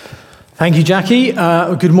Thank you, Jackie.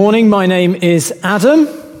 Good morning. My name is Adam.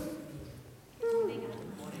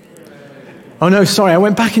 Oh, no, sorry. I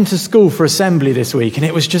went back into school for assembly this week, and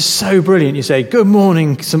it was just so brilliant. You say, good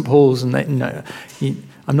morning, St. Paul's, and no,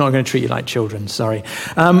 I'm not going to treat you like children, sorry.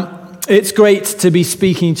 It's great to be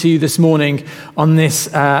speaking to you this morning on this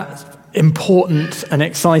important and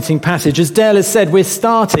exciting passage. As Dale has said, we're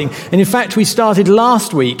starting, and in fact we started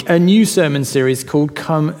last week a new sermon series called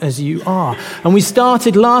Come As You Are. And we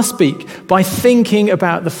started last week by thinking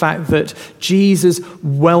about the fact that Jesus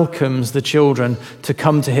welcomes the children to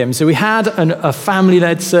come to him. So we had a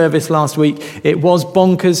family-led service last week. It was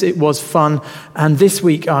bonkers, it was fun, and this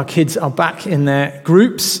week our kids are back in their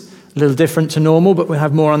groups. A little different to normal, but we'll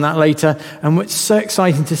have more on that later. And it's so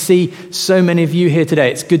exciting to see so many of you here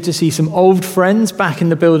today. It's good to see some old friends back in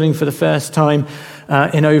the building for the first time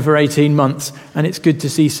in over 18 months. And it's good to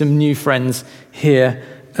see some new friends here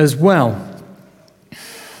as well.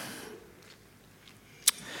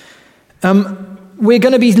 We're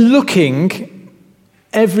going to be looking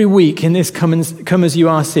every week in this Come As You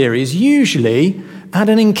Are series, usually at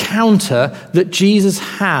an encounter that Jesus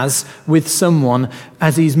has with someone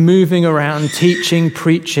as he's moving around, teaching,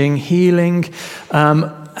 preaching, healing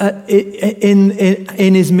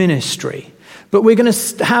in his ministry. But we're going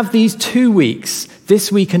to have these 2 weeks,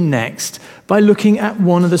 this week and next, by looking at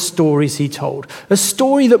one of the stories he told. A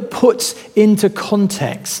story that puts into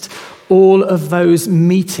context all of those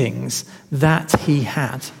meetings that he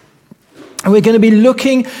had. And we're going to be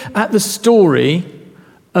looking at the story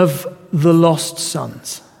of the lost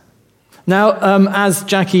sons. Now, as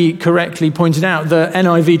Jackie correctly pointed out, the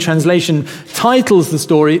NIV translation titles the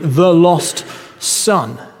story The Lost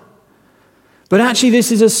Son. But actually,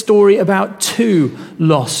 this is a story about two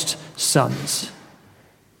lost sons,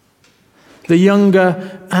 the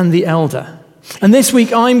younger and the elder. And this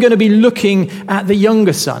week, I'm going to be looking at the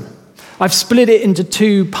younger son. I've split it into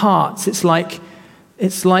two parts. It's like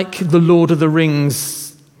the Lord of the Rings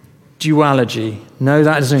duology. No,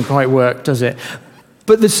 that doesn't quite work, does it?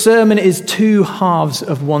 But the sermon is two halves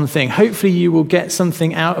of one thing. Hopefully you will get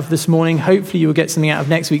something out of this morning. Hopefully you will get something out of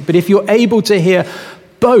next week. But if you're able to hear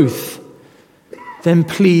both, then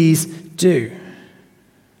please do.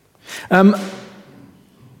 I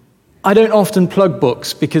don't often plug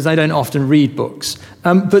books because I don't often read books.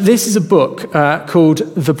 But this is a book called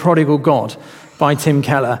The Prodigal God by Tim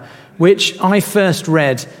Keller, which I first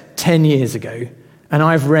read 10 years ago. And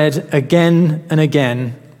I've read again and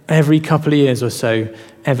again every couple of years or so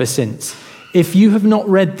ever since. If you have not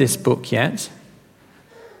read this book yet,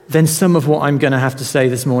 then some of what I'm going to have to say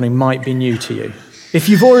this morning might be new to you. If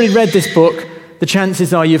you've already read this book, the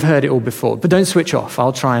chances are you've heard it all before. But don't switch off.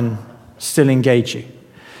 I'll try and still engage you.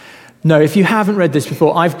 No, if you haven't read this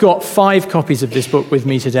before, I've got 5 copies of this book with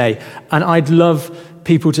me today, and I'd love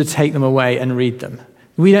people to take them away and read them.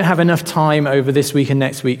 We don't have enough time over this week and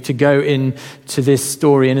next week to go into this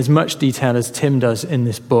story in as much detail as Tim does in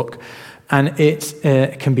this book. And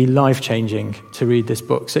it can be life-changing to read this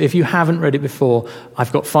book. So if you haven't read it before,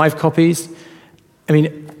 I've got 5 copies. I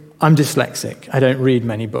mean, I'm dyslexic. I don't read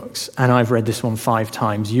many books. And I've read this one 5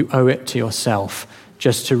 times. You owe it to yourself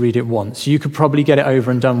just to read it once. You could probably get it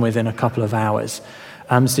over and done with in a couple of hours.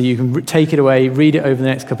 So you can take it away, read it over the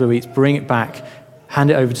next couple of weeks, bring it back,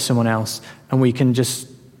 hand it over to someone else, and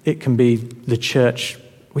it can be the church.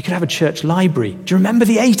 We could have a church library. Do you remember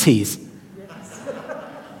the 80s? Yes.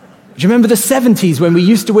 Do you remember the 70s when we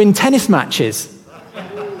used to win tennis matches?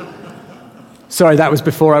 Sorry, that was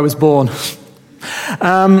before I was born.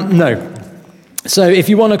 No. So if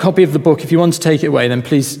you want a copy of the book, if you want to take it away, then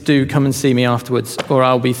please do come and see me afterwards, or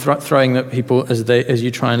I'll be throwing at people as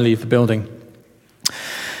you try and leave the building.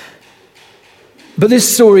 But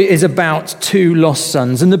this story is about two lost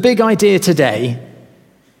sons. And the big idea today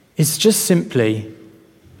is just simply,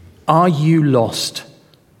 are you lost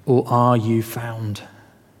or are you found?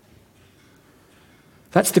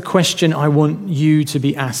 That's the question I want you to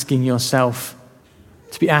be asking yourself,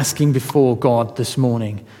 to be asking before God this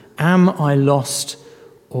morning. Am I lost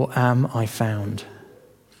or am I found?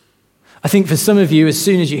 I think for some of you, as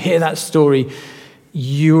soon as you hear that story,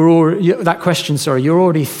 you're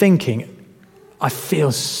already thinking, I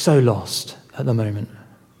feel so lost at the moment.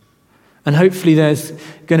 And hopefully there's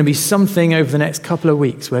going to be something over the next couple of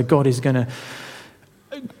weeks where God is going to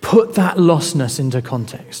put that lostness into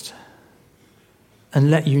context and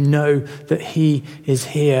let you know that he is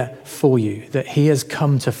here for you, that he has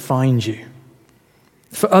come to find you.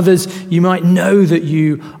 For others, you might know that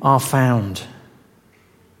you are found,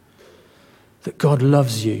 that God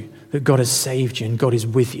loves you, that God has saved you and God is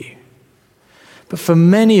with you. But for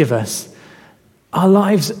many of us, our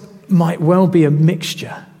lives might well be a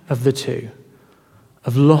mixture of the two,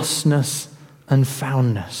 of lostness and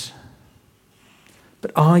foundness.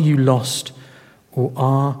 But are you lost or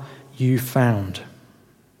are you found?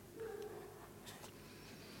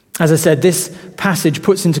 As I said, this passage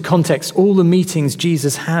puts into context all the meetings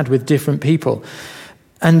Jesus had with different people.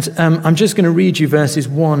 And I'm just going to read you verses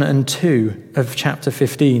 1 and 2 of chapter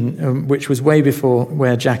 15, which was way before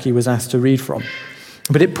where Jackie was asked to read from.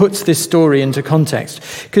 But it puts this story into context.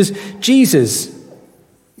 Because Jesus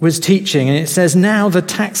was teaching, and it says, now the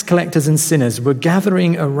tax collectors and sinners were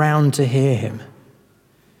gathering around to hear him.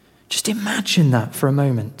 Just imagine that for a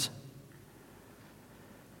moment.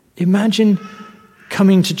 Imagine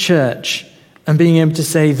coming to church and being able to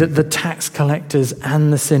say that the tax collectors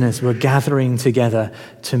and the sinners were gathering together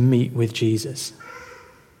to meet with Jesus.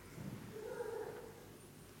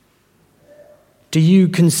 Do you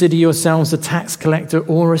consider yourselves a tax collector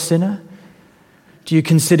or a sinner? Do you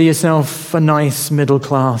consider yourself a nice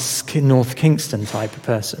middle-class North Kingston type of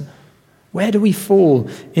person? Where do we fall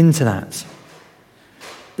into that?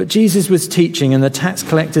 But Jesus was teaching, and the tax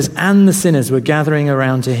collectors and the sinners were gathering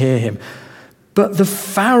around to hear him. But the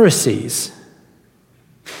Pharisees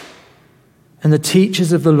and the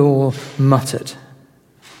teachers of the law muttered,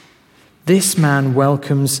 "This man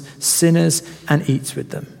welcomes sinners and eats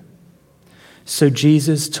with them." So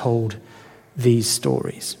Jesus told these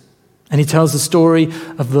stories. And he tells the story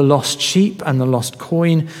of the lost sheep and the lost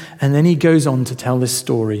coin, and then he goes on to tell this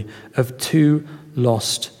story of two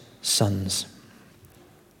lost sons.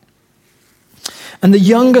 And the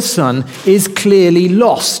younger son is clearly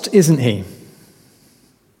lost, isn't he?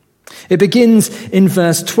 It begins in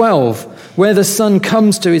verse 12, where the son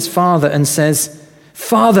comes to his father and says,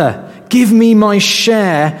 "Father, give me my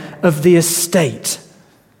share of the estate."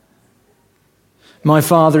 My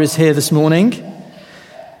father is here this morning,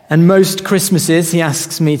 and most Christmases he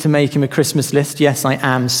asks me to make him a Christmas list. Yes, I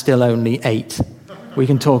am still only 8. We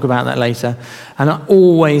can talk about that later. And I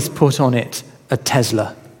always put on it a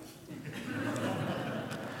Tesla.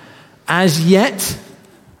 As yet,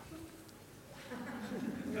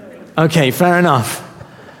 okay, fair enough.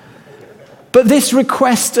 But this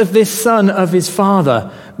request of this son of his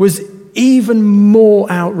father was even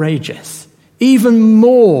more outrageous, even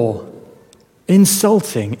more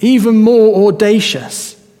insulting, even more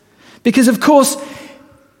audacious. Because, of course,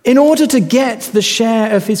 in order to get the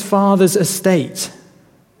share of his father's estate,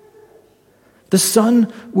 the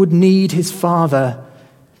son would need his father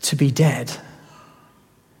to be dead.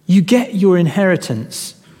 You get your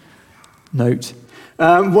inheritance, note,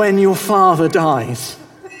 when your father dies.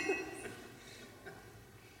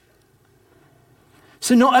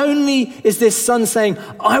 So not only is this son saying,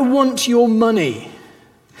 "I want your money,"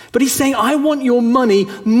 but he's saying, "I want your money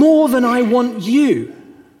more than I want you.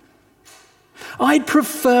 I'd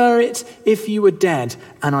prefer it if you were dead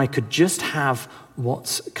and I could just have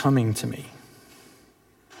what's coming to me."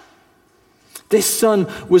 This son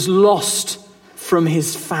was lost from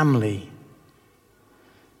his family.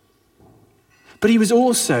 But he was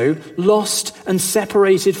also lost and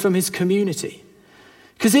separated from his community.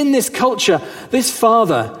 Because in this culture, this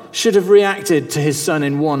father should have reacted to his son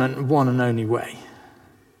in one and only way.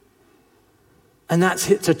 And that's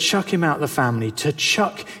to chuck him out of the family, to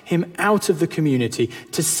chuck him out of the community,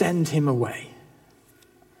 to send him away.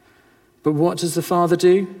 But what does the father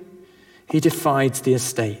do? He divides the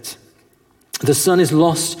estate. The son is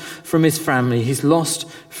lost from his family. He's lost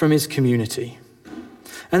from his community.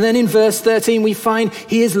 And then in verse 13, we find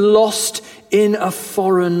he is lost in a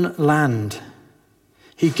foreign land.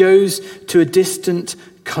 He goes to a distant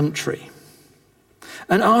country.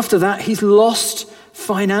 And after that, he's lost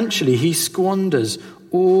financially. He squanders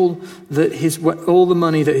all the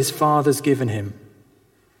money that his father's given him.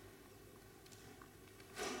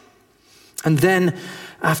 And then,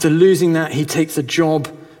 after losing that, he takes a job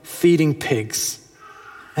feeding pigs.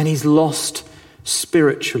 And he's lost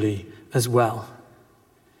spiritually as well,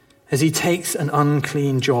 as he takes an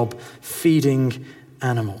unclean job feeding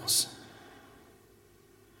animals.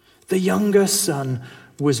 The younger son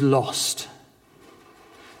was lost.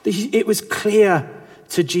 It was clear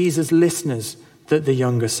to Jesus' listeners that the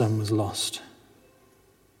younger son was lost.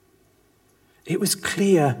 It was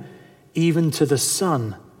clear even to the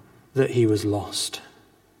son that he was lost.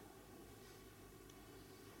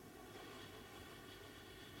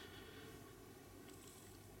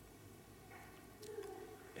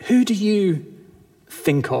 Who do you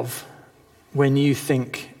think of when you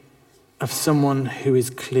think of someone who is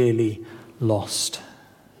clearly lost?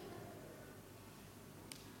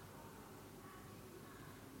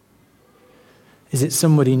 Is it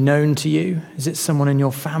somebody known to you? Is it someone in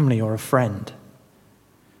your family or a friend?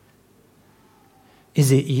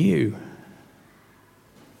 Is it you?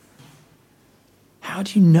 How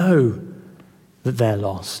do you know that they're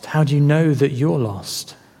lost? How do you know that you're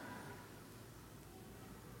lost?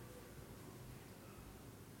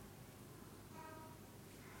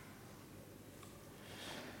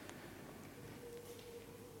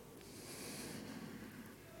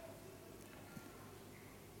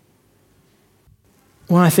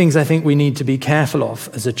 One of the things I think we need to be careful of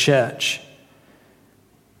as a church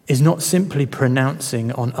is not simply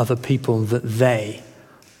pronouncing on other people that they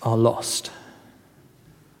are lost.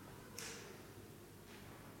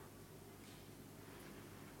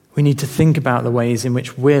 We need to think about the ways in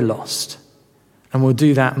which we're lost, and we'll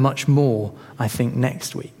do that much more, I think,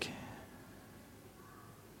 next week.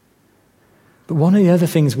 But one of the other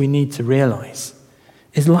things we need to realize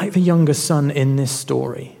is, like the younger son in this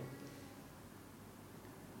story,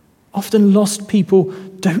 often lost people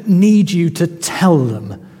don't need you to tell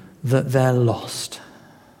them that they're lost,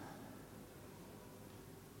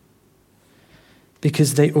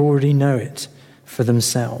 because they already know it for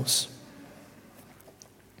themselves.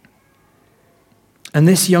 And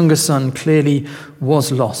this younger son clearly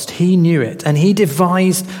was lost. He knew it, and he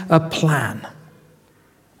devised a plan.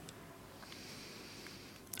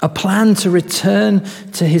 A plan to return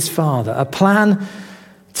to his father, a plan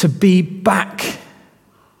to be back,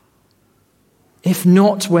 if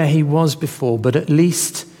not where he was before, but at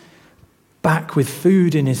least back with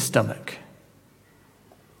food in his stomach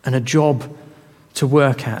and a job to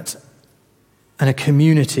work at and a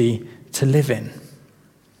community to live in.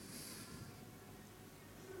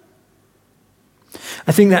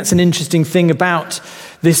 I think that's an interesting thing about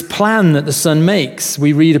this plan that the son makes.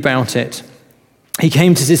 We read about it. He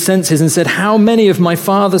came to his senses and said, "How many of my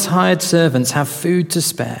father's hired servants have food to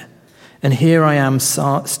spare? And here I am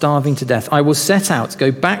starving to death. I will set out,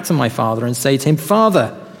 go back to my father and say to him,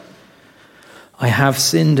 'Father, I have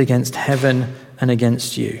sinned against heaven and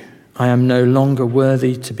against you. I am no longer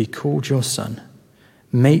worthy to be called your son.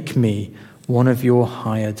 Make me one of your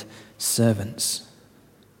hired servants.'"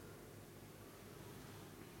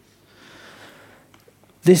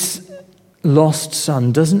 This lost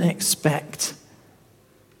son doesn't expect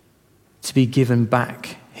to be given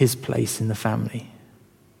back his place in the family.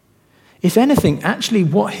 If anything, actually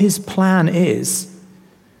what his plan is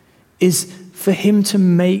for him to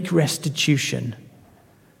make restitution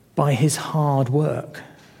by his hard work.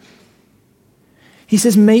 He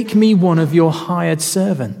says, "Make me one of your hired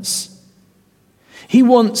servants." He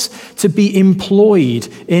wants to be employed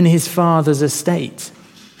in his father's estate.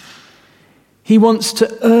 He wants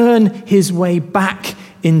to earn his way back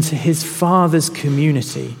into his father's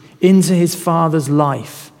community, into his father's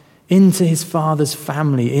life, into his father's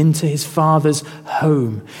family, into his father's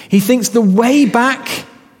home. He thinks the way back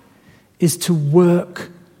is to work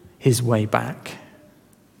his way back.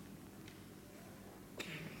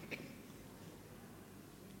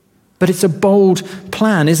 But it's a bold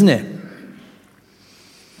plan, isn't it?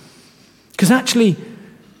 Because actually,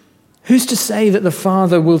 who's to say that the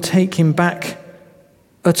father will take him back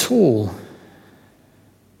at all?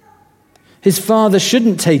 His father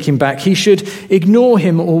shouldn't take him back. He should ignore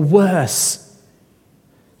him, or worse,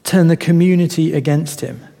 turn the community against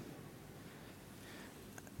him.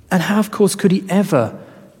 And how, of course, could he ever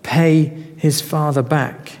pay his father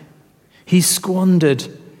back? He squandered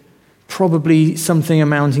probably something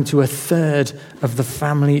amounting to 1/3 of the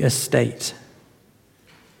family estate.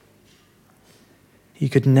 He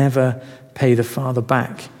could never pay the father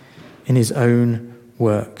back in his own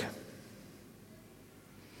work.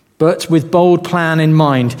 But with bold plan in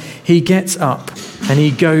mind, he gets up and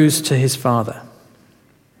he goes to his father.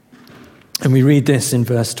 And we read this in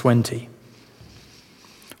verse 20.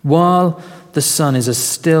 While the son is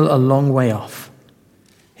still a long way off,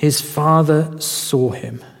 his father saw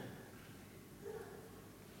him.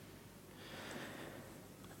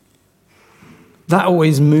 That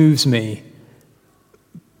always moves me,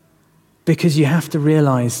 because you have to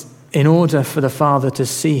realize, in order for the father to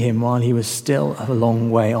see him while he was still a long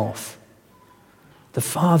way off, the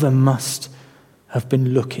father must have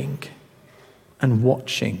been looking and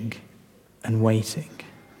watching and waiting.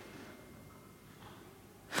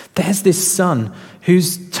 There's this son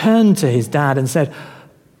who's turned to his dad and said,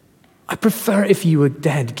 "I prefer it if you were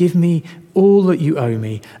dead. Give me all that you owe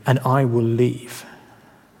me and I will leave."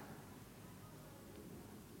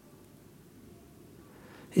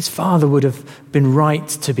 His father would have been right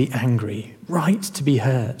to be angry, right to be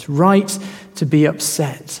hurt, right to be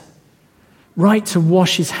upset, right to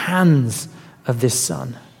wash his hands of this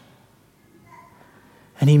son.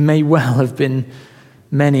 And he may well have been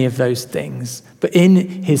many of those things, but in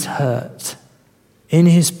his hurt, in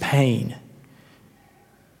his pain,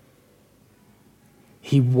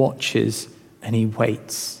 He watches and he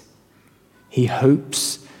waits. He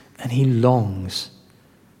hopes and he longs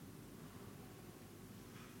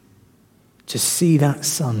to see that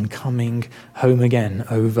son coming home again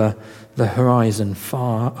over the horizon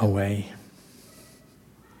far away.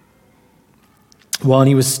 While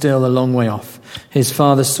he was still a long way off, his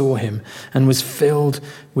father saw him and was filled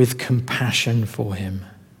with compassion for him.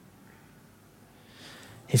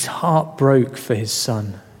 His heart broke for his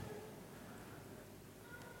son.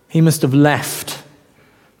 He must have left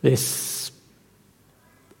this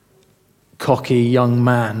cocky young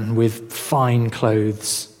man with fine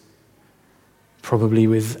clothes, probably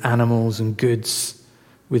with animals and goods,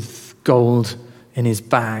 with gold in his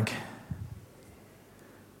bag.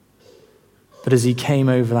 But as he came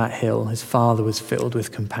over that hill, his father was filled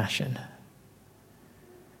with compassion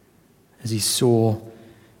as he saw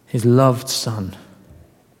his loved son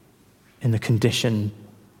in the condition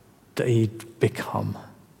that he'd become,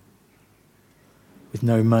 with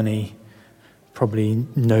no money, probably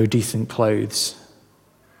no decent clothes,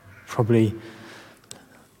 probably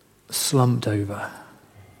slumped over,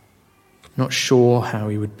 not sure how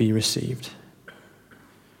he would be received.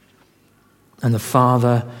 And the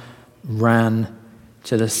father ran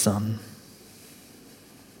to the son.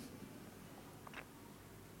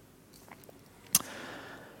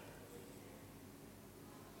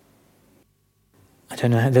 I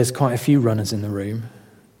don't know, there's quite a few runners in the room,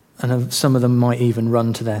 and some of them might even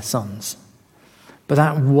run to their sons. But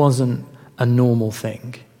that wasn't a normal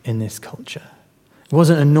thing in this culture. It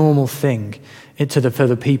wasn't a normal thing for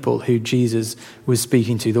the people who Jesus was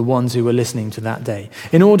speaking to, the ones who were listening to that day.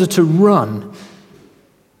 In order to run,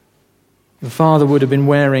 the father would have been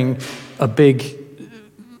wearing a big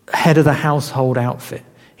head of the household outfit.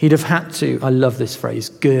 He'd have had to, I love this phrase,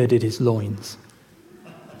 girded his loins.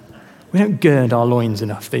 We don't gird our loins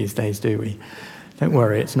enough these days, do we? Don't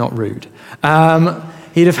worry, it's not rude.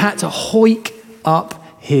 He'd have had to hoik up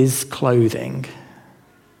his clothing,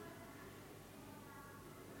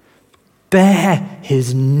 bare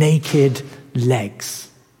his naked legs.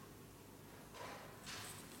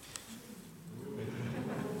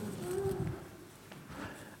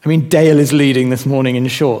 I mean, Dale is leading this morning in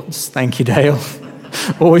shorts. Thank you, Dale.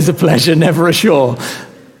 Always a pleasure, never a chore.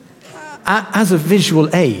 As a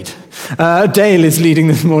visual aid, Dale is leading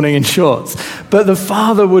this morning in shorts. But the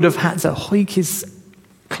father would have had to hoik his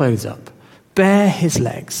clothes up, bare his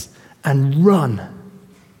legs, and run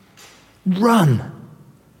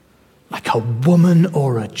like a woman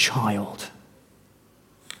or a child.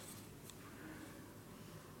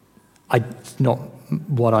 It's not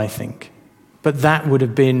what I think. But that would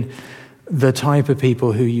have been the type of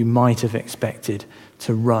people who you might have expected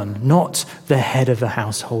to run. Not the head of the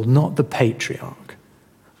household, not the patriarch,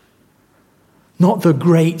 not the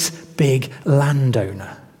great big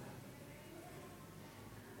landowner.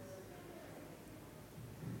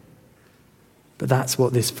 But that's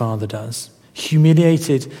what this father does.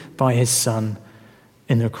 Humiliated by his son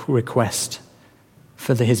in the request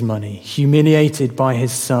for his money. Humiliated by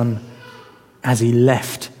his son as he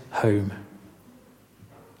left home.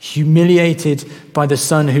 Humiliated by the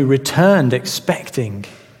son who returned expecting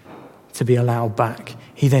to be allowed back.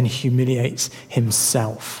 He then humiliates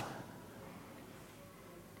himself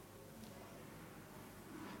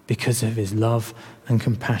because of his love and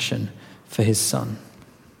compassion for his son.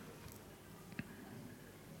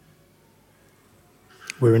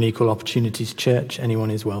 We're an equal opportunities church. Anyone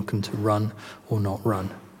is welcome to run or not run.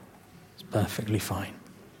 It's perfectly fine.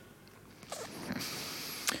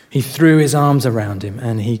 He threw his arms around him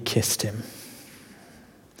and he kissed him.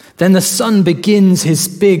 Then the son begins his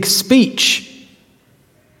big speech.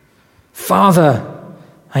 Father,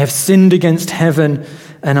 I have sinned against heaven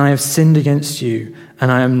and I have sinned against you,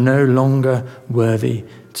 and I am no longer worthy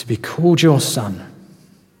to be called your son.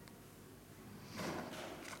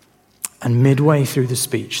 And midway through the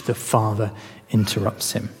speech, the father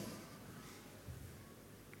interrupts him.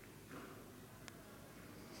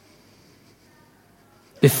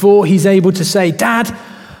 Before he's able to say, Dad,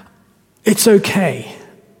 it's okay.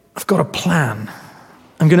 I've got a plan.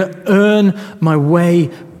 I'm going to earn my way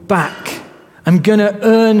back. I'm going to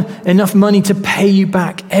earn enough money to pay you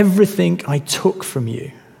back everything I took from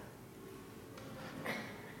you.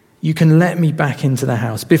 You can let me back into the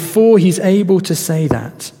house. Before he's able to say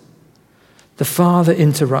that, the father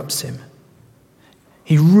interrupts him.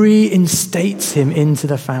 He reinstates him into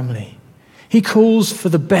the family. He calls for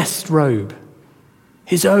the best robe,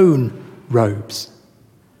 his own robes,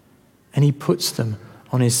 and he puts them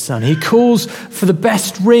on his son. He calls for the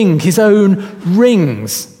best ring, his own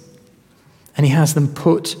rings, and he has them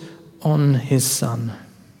put on his son.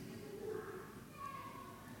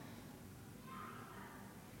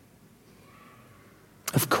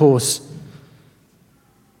 Of course,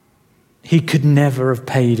 he could never have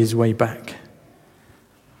paid his way back.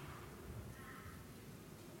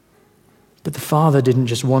 But the Father didn't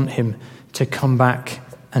just want him to come back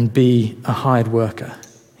and be a hired worker.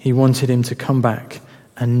 He wanted him to come back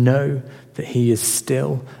and know that he is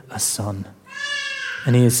still a son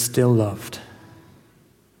and he is still loved.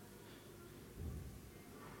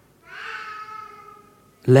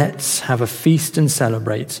 Let's have a feast and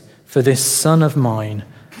celebrate, for this son of mine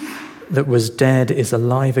that was dead is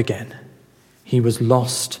alive again. He was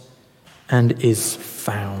lost and is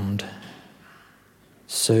found.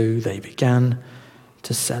 So they began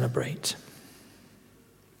to celebrate.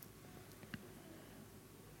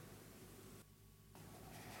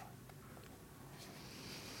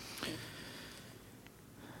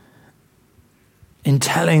 In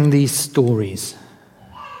telling these stories,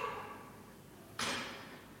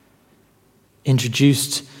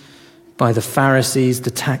 introduced by the Pharisees,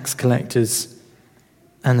 the tax collectors,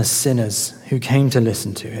 and the sinners who came to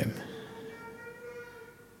listen to him,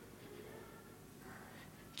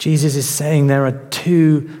 Jesus is saying there are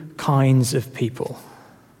two kinds of people.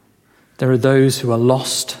 There are those who are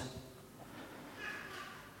lost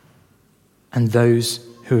and those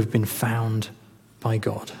who have been found by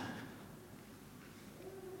God.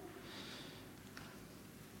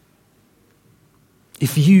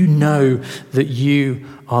 If you know that you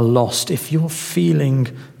are lost, if you're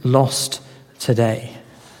feeling lost today,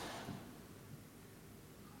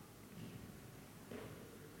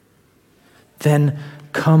 then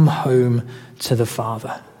come home to the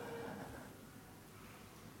Father.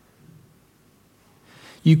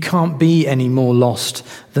 You can't be any more lost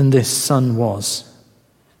than this son was.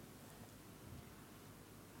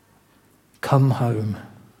 Come home,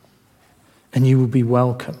 and you will be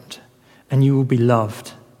welcomed. And you will be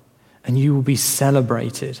loved, and you will be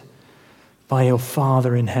celebrated by your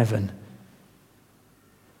Father in heaven,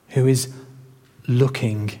 who is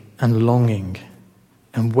looking and longing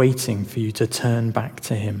and waiting for you to turn back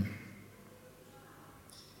to him.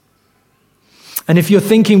 And if you're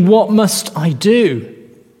thinking, what must I do?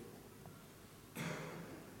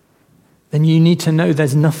 Then you need to know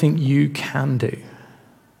there's nothing you can do.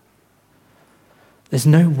 There's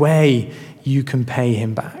no way you can pay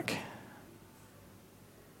him back.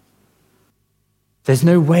 There's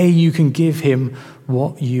no way you can give him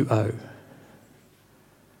what you owe.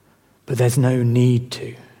 But there's no need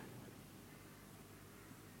to.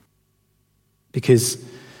 Because,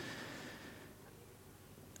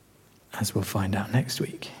 as we'll find out next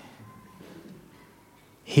week,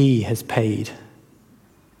 he has paid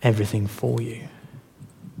everything for you.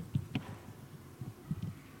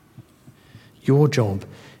 Your job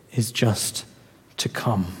is just to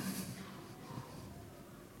come.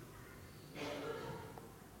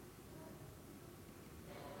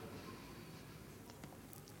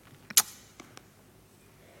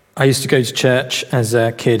 I used to go to church as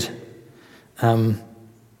a kid. I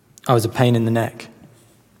was a pain in the neck.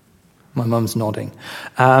 My mum's nodding.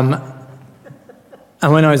 And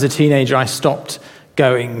when I was a teenager, I stopped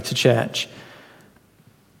going to church.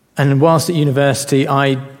 And whilst at university,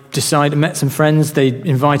 I met some friends. They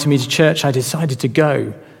invited me to church. I decided to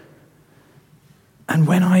go. And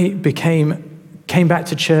when I came back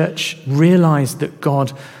to church, realized that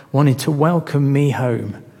God wanted to welcome me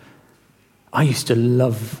home, I used to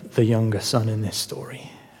love the younger son in this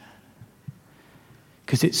story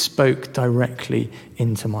because it spoke directly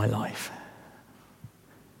into my life.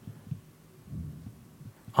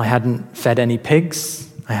 I hadn't fed any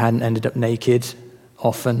pigs. I hadn't ended up naked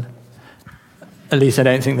often. At least I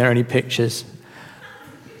don't think there are any pictures.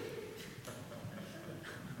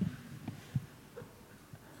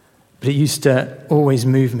 But it used to always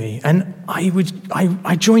move me. And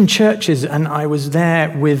I joined churches and I was there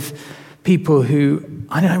with people who,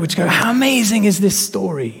 I would go, how amazing is this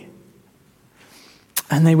story?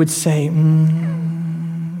 And they would say,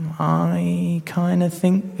 I kind of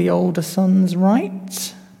think the older son's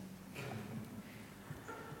right.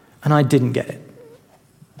 And I didn't get it.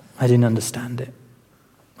 I didn't understand it.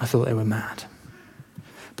 I thought they were mad.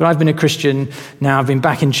 But I've been a Christian now. I've been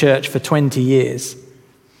back in church for 20 years.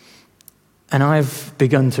 And I've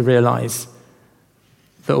begun to realize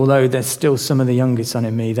that although there's still some of the younger son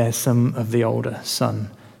in me, there's some of the older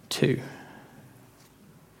son too.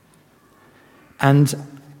 And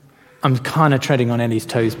I'm kind of treading on Ellie's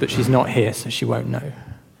toes, but she's not here, so she won't know.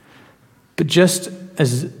 But just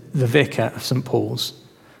as the vicar of St. Paul's,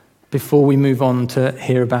 before we move on to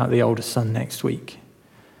hear about the older son next week,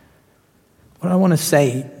 what I want to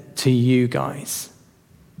say to you guys,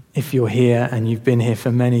 if you're here and you've been here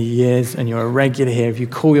for many years and you're a regular here, if you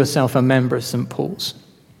call yourself a member of St. Paul's,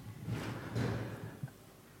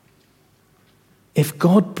 if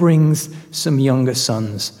God brings some younger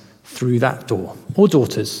sons through that door, or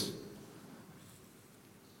daughters,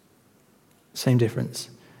 same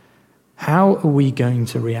difference, how are we going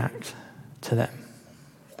to react to them?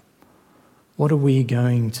 What are we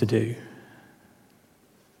going to do?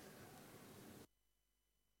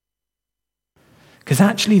 Because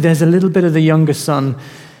actually there's a little bit of the younger son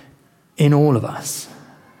in all of us.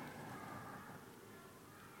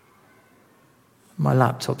 My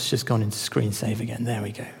laptop's just gone into screensaver again. There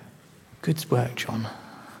we go. Good work, John.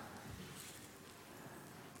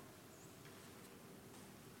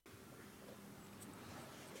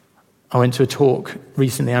 I went to a talk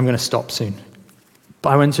recently. I'm going to stop soon.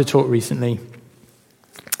 But I went to a talk recently,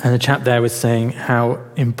 and the chap there was saying how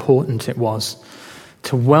important it was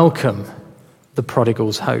to welcome the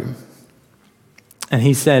prodigals home. And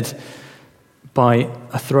he said, by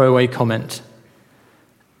a throwaway comment,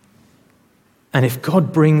 and if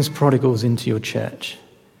God brings prodigals into your church,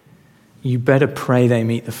 you better pray they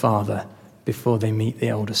meet the Father before they meet the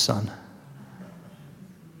older son.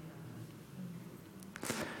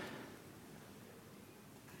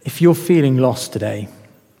 If you're feeling lost today,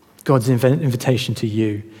 God's invitation to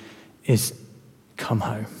you is come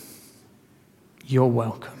home. You're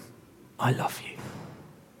welcome. I love you.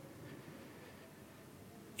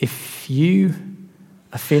 If you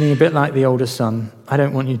are feeling a bit like the older son, I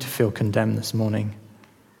don't want you to feel condemned this morning.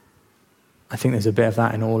 I think there's a bit of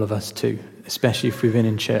that in all of us too, especially if we've been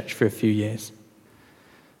in church for a few years.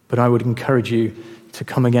 But I would encourage you to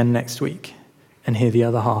come again next week and hear the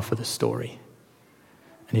other half of the story.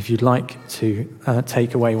 And if you'd like to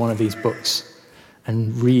take away one of these books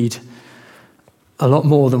and read a lot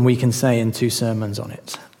more than we can say in 2 sermons on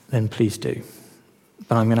it, then please do.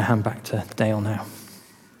 But I'm going to hand back to Dale now.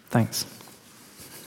 Thanks.